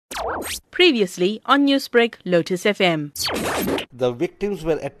Previously on Newsbreak, Lotus FM. The victims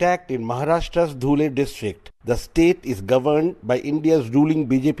were attacked in Maharashtra's Dhule district. The state is governed by India's ruling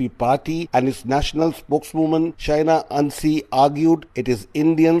BJP party, and its national spokeswoman Shaina Ansi argued it is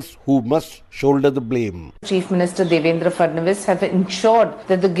Indians who must shoulder the blame. Chief Minister Devendra Fadnavis have ensured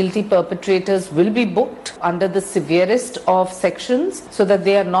that the guilty perpetrators will be booked under the severest of sections so that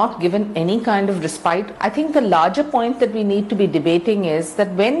they are not given any kind of respite. I think the larger point that we need to be debating is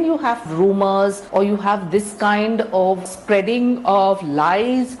that when you have rumors or you have this kind of spreading of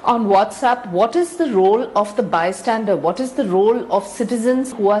lies on WhatsApp, what is the role of the bystander? What is the role of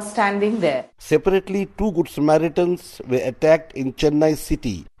citizens who are standing there? Separately, 2 Good Samaritans were attacked in Chennai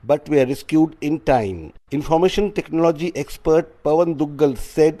city, but were rescued in time. Information technology expert Pawan Duggal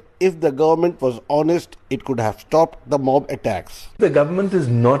said if the government was honest, it could have stopped the mob attacks. The government is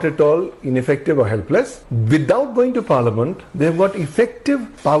not at all ineffective or helpless. Without going to Parliament, they have got effective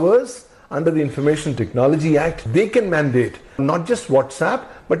powers under the Information Technology Act. They can mandate not just WhatsApp,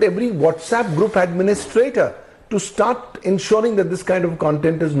 but every WhatsApp group administrator to start ensuring that this kind of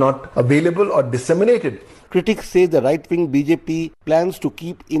content is not available or disseminated. Critics say the right-wing BJP plans to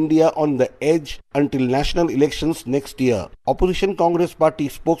keep India on the edge until national elections next year. Opposition Congress Party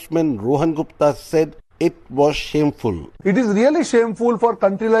spokesman Rohan Gupta said it was shameful. It is really shameful for a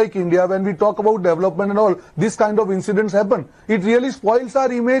country like India when we talk about development and all, this kind of incidents happen. It really spoils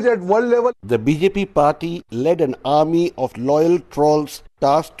our image at world level. The BJP party led an army of loyal trolls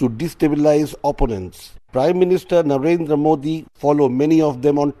tasked to destabilize opponents. Prime Minister Narendra Modi follows many of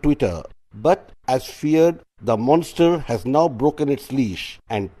them on Twitter. But as feared, the monster has now broken its leash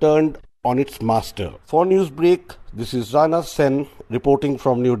and turned on its master. For Newsbreak, this is Rana Sen reporting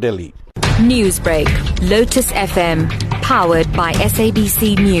from New Delhi. Newsbreak, Lotus FM, powered by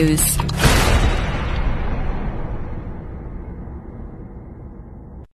SABC News.